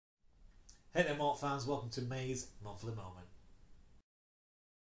Hey there Mortt fans, welcome to May's Monthly Moment.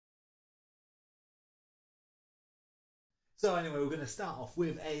 So anyway, we're going to start off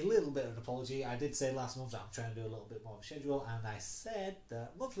with a little bit of an apology. I did say last month that I'm trying to do a little bit more of a schedule, and I said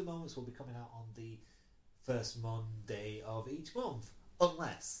that monthly moments will be coming out on the first Monday of each month,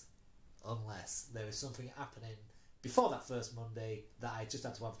 unless there is something happening before that first Monday that I just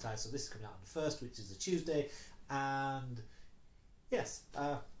had to advertise. So this is coming out on the first, which is a Tuesday, and yes,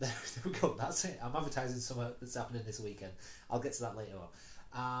 there we go. That's it. I'm advertising something that's happening this weekend. I'll get to that later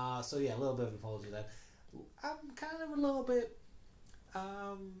on. So yeah, a little bit of an apology then. I'm kind of a little bit.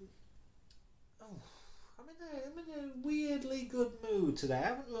 I'm in a weirdly good mood today. I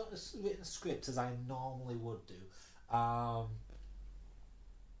haven't written a script as I normally would do. Or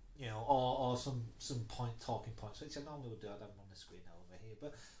some talking points, which I normally would do. I'd have them on the screen over here,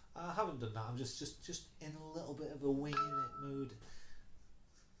 but I haven't done that. I'm just in a little bit of a winging it mood.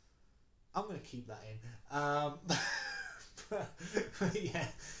 I'm going to keep that in. But yeah,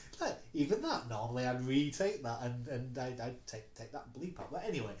 even that, normally I'd retake that and I'd take that bleep out. But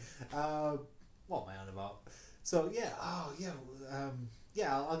anyway, what am I on about? So yeah,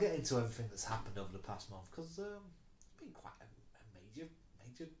 I'll get into everything that's happened over the past month, because it's been quite a major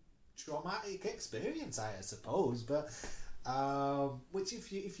traumatic experience, I suppose. But which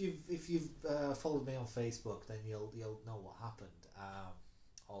if you've followed me on Facebook, then you'll know what happened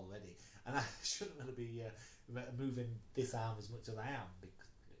already. And I shouldn't really be moving this arm as much as I am, because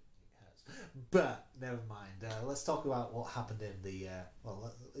it hurts. But never mind. Let's talk about what happened in the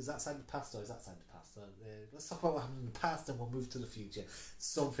is that side of the past or is that side of the past? So, let's talk about what happened in the past and we'll move to the future,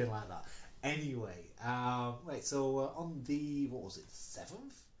 something like that. Anyway, right. So on the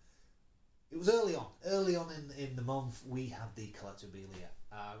 7th. It was early on in the month. We had the Collectorabilia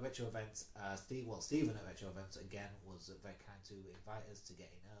retro event. Stephen at Retro Events again was very kind to invite us to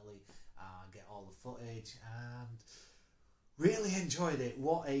get in early, get all the footage, and really enjoyed it.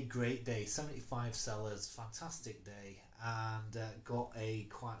 What a great day! 75 sellers, fantastic day, and got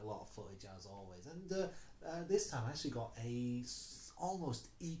quite a lot of footage as always. And this time I actually got a almost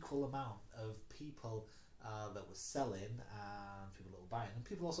equal amount of people that were selling, and people that were buying, and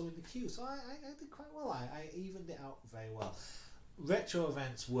people also in the queue. So I did quite well. I evened it out very well. Retro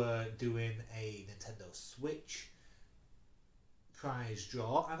Events were doing a Nintendo Switch prize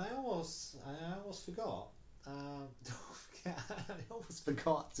draw, and I almost forgot. Don't forget, I almost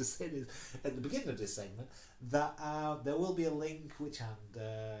forgot to say this at the beginning of this segment, that there will be a link,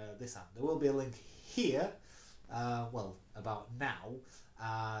 there will be a link here, about now,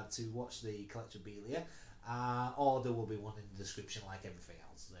 to watch the Collectorabilia, or there will be one in the description like everything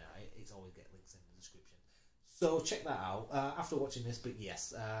else. It's always get links in the description. So check that out after watching this. But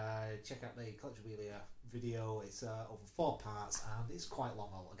yes, check out the Collectorabilia video. It's over 4 parts and it's quite long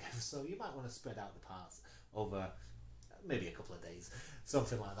altogether, so you might want to spread out the parts over maybe a couple of days,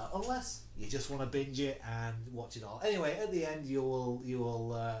 something like that, unless you just want to binge it and watch it all. Anyway, at the end you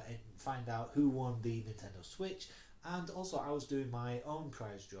will find out who won the Nintendo Switch, and also I was doing my own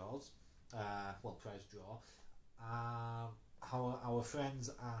prize draws. Prize draw. Our friends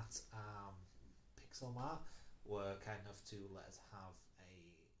at Mart were kind enough to let us have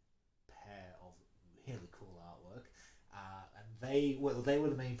a pair of really cool artwork, and they were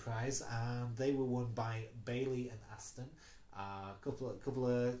the main prize, and they were won by Bailey and Aston, a couple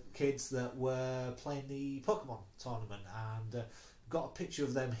of kids that were playing the Pokemon tournament, and got a picture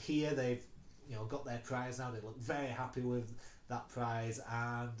of them here. They've got their prize now. They look very happy with that prize,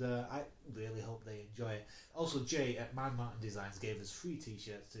 and I really hope they enjoy it. Also, Jay at Martin Designs gave us free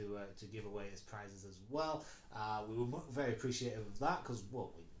t-shirts to give away as prizes as well. We were very appreciative of that, because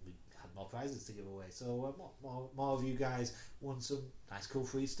we had more prizes to give away, so more of you guys won some nice cool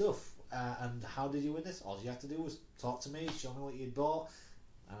free stuff. And how did you win this? All you had to do was talk to me, show me what you'd bought,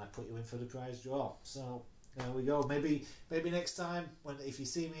 and I put you in for the prize draw. So there we go. Maybe next time, if you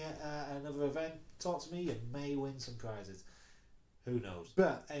see me at another event, talk to me. You may win some prizes. Who knows?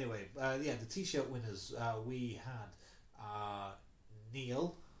 But anyway, the t-shirt winners, we had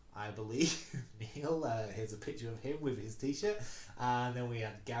Neil, I believe. Neil, here's a picture of him with his t-shirt. And then we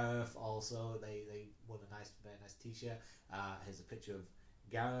had Gareth also. They won a very nice t-shirt. Here's a picture of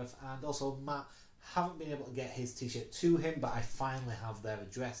Gareth, and also Matt. Haven't been able to get his t-shirt to him, but I finally have their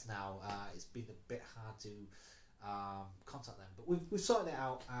address now. It's been a bit hard to contact them, but we've sorted it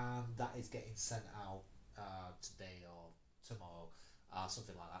out, and that is getting sent out today or tomorrow,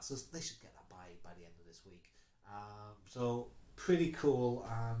 something like that. So they should get that by the end of this week. So pretty cool,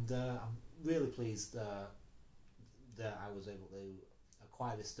 and I'm really pleased that I was able to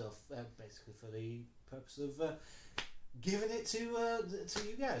acquire this stuff basically for the purpose of giving it to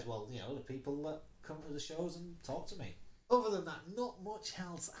you guys. Well, you know, the people that come to the shows and talk to me. Other than that, not much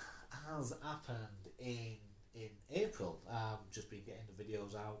else has happened in April. Just been getting the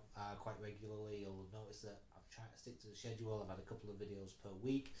videos out quite regularly. You'll notice that I'm trying to stick to the schedule. I've had a couple of videos per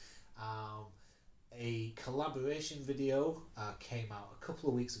week. A collaboration video came out a couple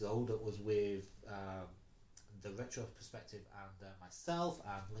of weeks ago that was with the Retro Perspective and myself,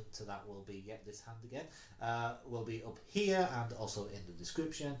 and link to that will be this hand again will be up here and also in the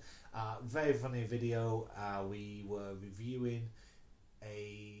description. Very funny video. We were reviewing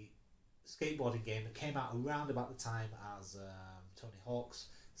a skateboarding game that came out around about the time as Tony Hawk's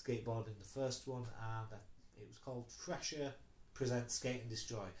skateboarding, the first one, and it was called Thrasher Presents Skate and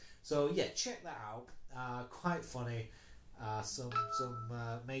Destroy. So yeah, check that out. Quite funny. Some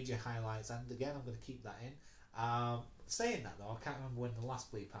major highlights, and again I'm going to keep that in. Saying that though, I can't remember when the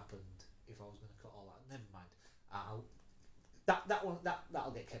last bleep happened. If I was going to cut all that, never mind. That one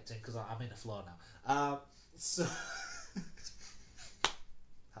that'll get kept in because I'm in the flow now. So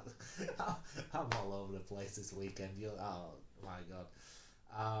I'm all over the place this weekend. Oh my god.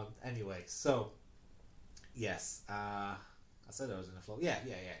 Anyway, so yes, I said I was in the flow. Yeah.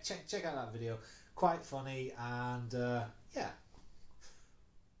 Check out that video. Quite funny, and yeah,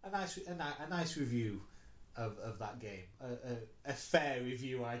 a nice review of that game. A fair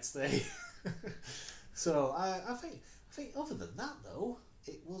review, I'd say. So I think other than that though,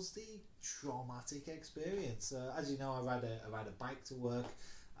 it was the traumatic experience. As you know, I ride a bike to work.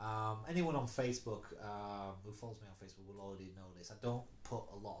 Anyone on Facebook who follows me on Facebook will already know this. I don't put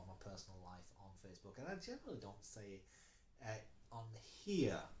a lot of my personal life on Facebook, and I generally don't say it on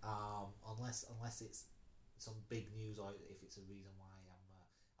here unless it's some big news, or if it's a reason why I'm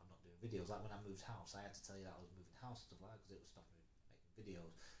not doing videos. Like when I moved house, I had to tell you that I was moving house and stuff like that because it was stopping me making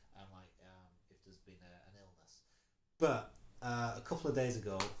videos, and like if there's been an illness. But a couple of days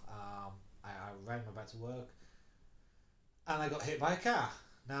ago, I ran my bike to work, and I got hit by a car.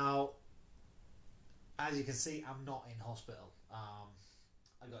 Now, as you can see, I'm not in hospital.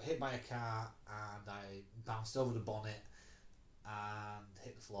 I got hit by a car and I bounced over the bonnet and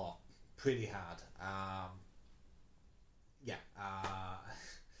hit the floor pretty hard.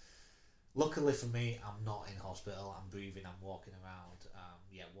 Luckily for me, I'm not in hospital. I'm breathing. I'm walking around.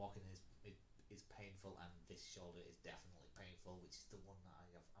 Walking is painful, and this shoulder is definitely painful, which is the one that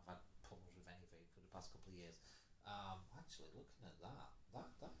I've had problems with anything for the past couple of years. Actually, looking at that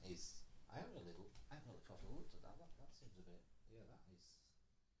is, I haven't really properly looked at that. That seems a bit, that is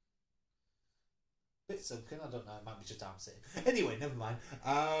a bit sunken. I don't know. It might be just how I'm sitting. Anyway, never mind.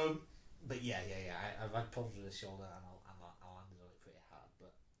 But yeah. I've had problems with the shoulder, and I landed on it pretty hard.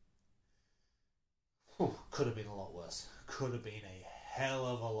 But could have been a lot worse. Could have been a hell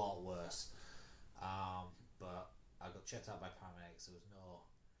of a lot worse. But I got checked out by paramedics. There was no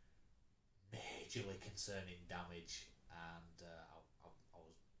majorly concerning damage, and I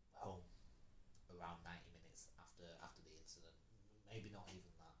was home around 90 minutes after the incident, maybe not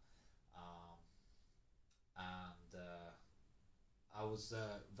even that. I was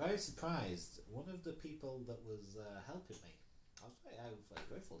very surprised. One of the people that was helping me, I was very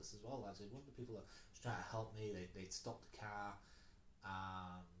grateful for this as well. Actually, one of the people that was trying to help me, they stopped the car,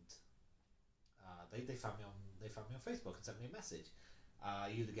 and they found me on Facebook and sent me a message.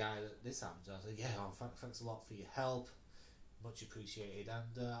 You the guy that this happened to? I was like, yeah, thanks a lot for your help, much appreciated.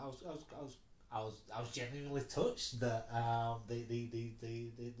 And I was genuinely touched that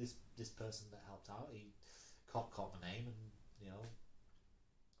this person that helped out, he caught my name and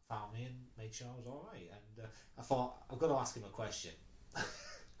found me and made sure I was all right. And I thought, I've got to ask him a question.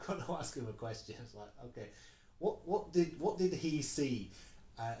 It's like, okay, what did he see?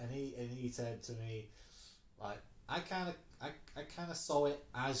 And he said to me, like, I kind of saw it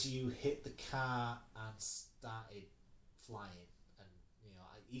as you hit the car and started flying, and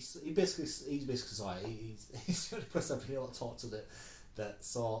he basically saw it. He's the only person I've been able to talk to that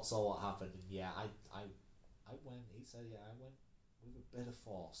saw what happened. And yeah, I went. He said, yeah, I went with a bit of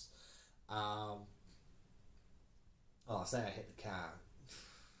force. I say I hit the car.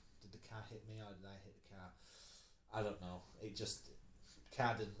 Did the car hit me, or did I hit the car? I don't know. The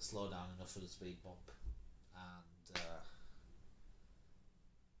car didn't slow down enough for the speed bump, and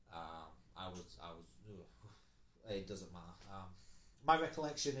I was. It doesn't matter. My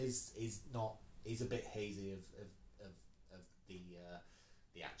recollection is a bit hazy of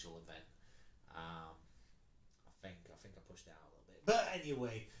the actual event. I think I pushed it out a little bit, but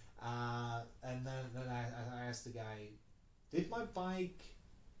anyway. And then I asked the guy, did my bike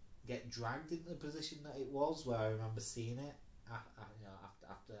get dragged into the position that it was, where I remember seeing it after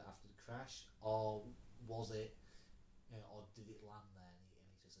the crash, or was it or did it land there? And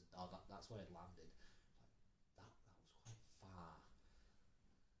he just said, oh, that's where it landed. Like, that was quite far.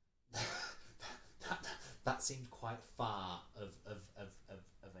 that seemed quite far of a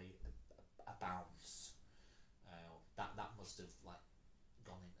bounce. That must have like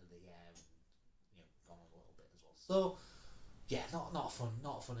gone into the air and gone a little bit as well. So yeah, not a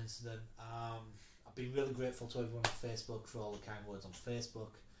fun incident. I've been really grateful to everyone on Facebook for all the kind words on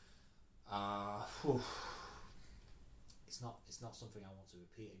Facebook. It's not something I want to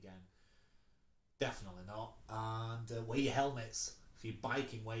repeat again. Definitely not. And wear your helmets. If you're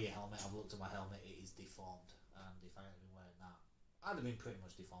biking, wear your helmet. I've looked at my helmet; it is deformed. And if I had been wearing that, I'd have been pretty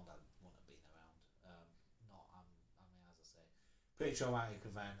much deformed. I wouldn't have been around. As I say, pretty traumatic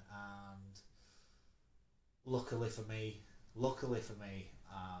event. And luckily for me,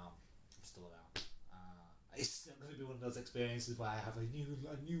 I'm still around. It's not going to be one of those experiences where I have a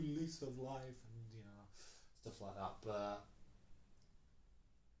new lease of life and stuff like that. But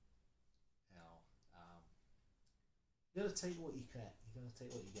you gotta take what you get. You gotta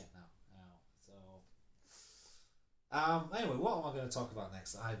take what you get now. So anyway, what am I going to talk about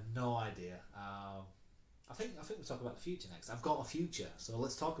next? I have no idea. I think we'll talk about the future next. I've got a future, so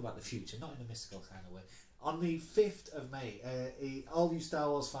let's talk about the future, not in a mystical kind of way. On the 5th of May, all you Star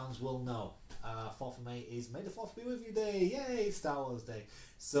Wars fans will know, 4th of May is May the 4th be with you day. Yay, Star Wars Day.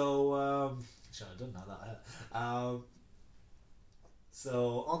 So, should have done that.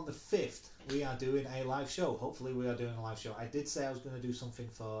 So on the 5th, we are doing a live show. Hopefully we are doing a live show. I did say I was going to do something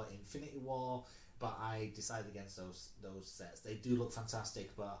for Infinity War, but I decided against those sets. They do look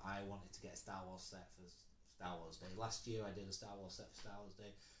fantastic, but I wanted to get a Star Wars set for Star Wars Day. Last year I did a Star Wars set for Star Wars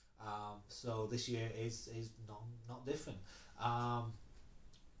Day. So this year is not different.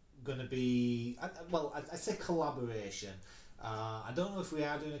 Gonna be I say collaboration. I don't know if we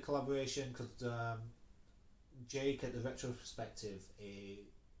are doing a collaboration because Jake at the Retrospective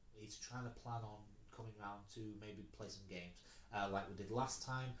is trying to plan on coming around to maybe play some games like we did last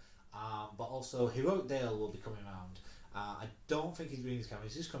time. But also Heroic Dale will be coming around. I don't think he's bringing his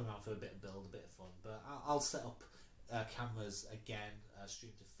cameras. He's just coming around for a bit of build, a bit of fun. But I'll set up cameras again,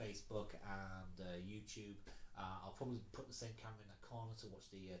 stream to Facebook and YouTube. I'll probably put the same camera in that corner to watch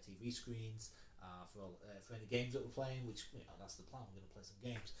the TV screens for any games that we're playing. Which that's the plan. We're going to play some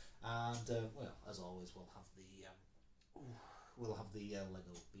games, and as always, we'll have the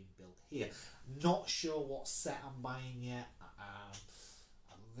Lego being built here. Not sure what set I'm buying yet.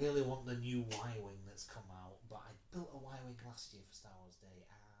 I really want the new Y-Wing that's come out, but I built a Y-Wing last year for Star Wars Day,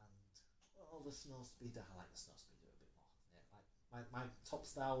 and the Snow Speeder. I like the Snow Speeder a bit more. Yeah, like my top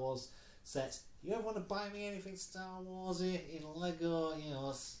Star Wars sets. You ever want to buy me anything Star Warsy in Lego?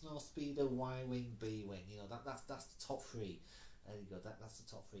 Snow Speeder, Y-Wing, B-Wing. That's the top 3. There you go. That's the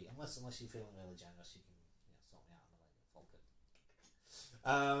top 3. Unless you're feeling really generous, you can sort me out on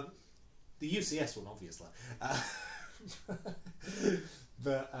the Lego Falcon. The UCS one, obviously.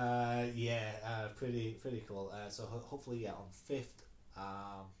 But pretty cool. So hopefully, on 5th,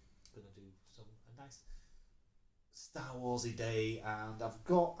 gonna do a nice Star Warsy day, and I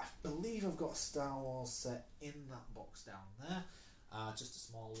believe I've got a Star Wars set in that box down there, just a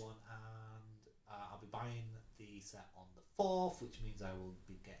small one, and I'll be buying the set on the 4th, which means I will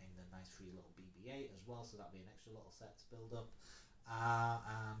be getting the nice free little BB-8 as well. So that'll be an extra little set to build up,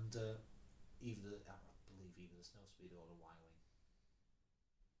 and I believe either the Snow Speeder or the Y-Wing.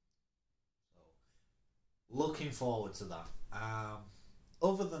 So looking forward to that.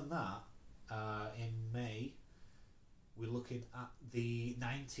 Other than that, in May, we're looking at the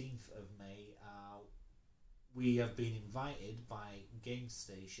 19th of May. We have been invited by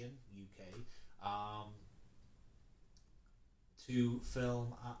GameStation UK to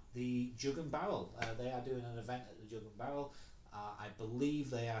film at the Jug and Barrel. They are doing an event at the Jug and Barrel. I believe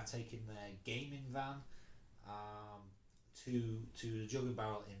they are taking their gaming van to the Jug and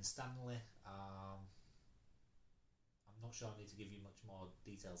Barrel in Stanningley. I'm not sure I need to give you much more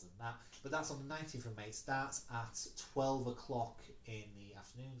details than that, but that's on the 19th of May. It starts at 12 o'clock in the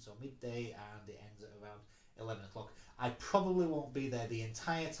afternoon, so midday, and it ends at around 11 o'clock. I probably won't be there the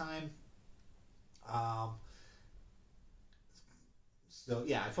entire time. So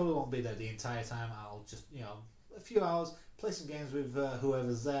yeah, I probably won't be there the entire time. I'll just, a few hours, play some games with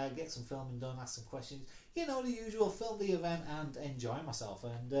whoever's there, get some filming done, ask some questions. The usual, film the event and enjoy myself.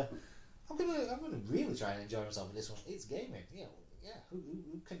 And I'm gonna really try and enjoy myself with this one. It's gaming,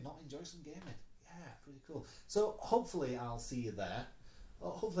 who can not enjoy some gaming? Yeah, pretty cool. So hopefully I'll see you there.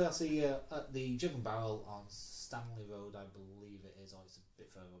 Hopefully I'll see you at the Jug and Barrel on Stanley Road, I believe it is, or it's a bit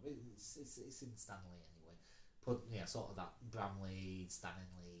further up. It's in Stanley anyway. Sort of that Bramley,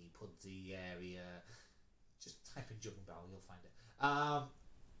 Stanningley, Pudsey area. just type in Jug and Barrel, you'll find it.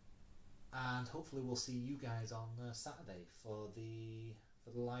 And hopefully we'll see you guys on Saturday for the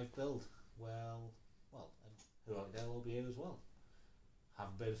live build. Well, and Heroic Dale will be here as well. Have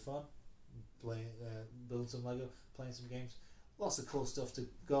a bit of fun, build some Lego, playing some games, lots of cool stuff to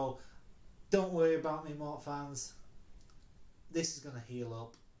go. Don't worry about me, Mort fans. This is going to heal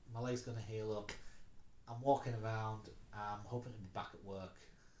up. My leg's going to heal up. I'm walking around. I'm hoping to be back at work,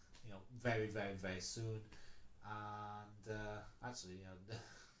 very, very, very soon. And actually,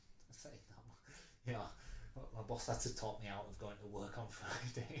 saying that, my boss had to talk me out of going to work on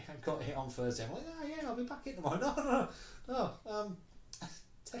Friday. I got it on Thursday. I'm like, I'll be back in tomorrow. No.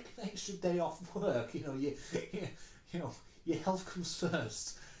 Take an extra day off work. Your health comes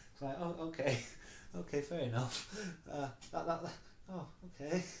first. It's like, oh, okay, fair enough.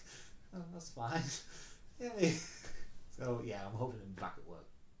 Okay, that's fine. Yeah. So yeah, I'm hoping to be back at work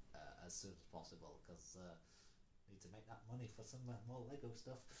as soon as possible because I need to make that money for some more Lego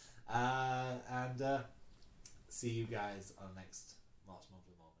stuff. And see you guys on the next March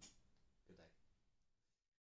Monthly Moment. Good day.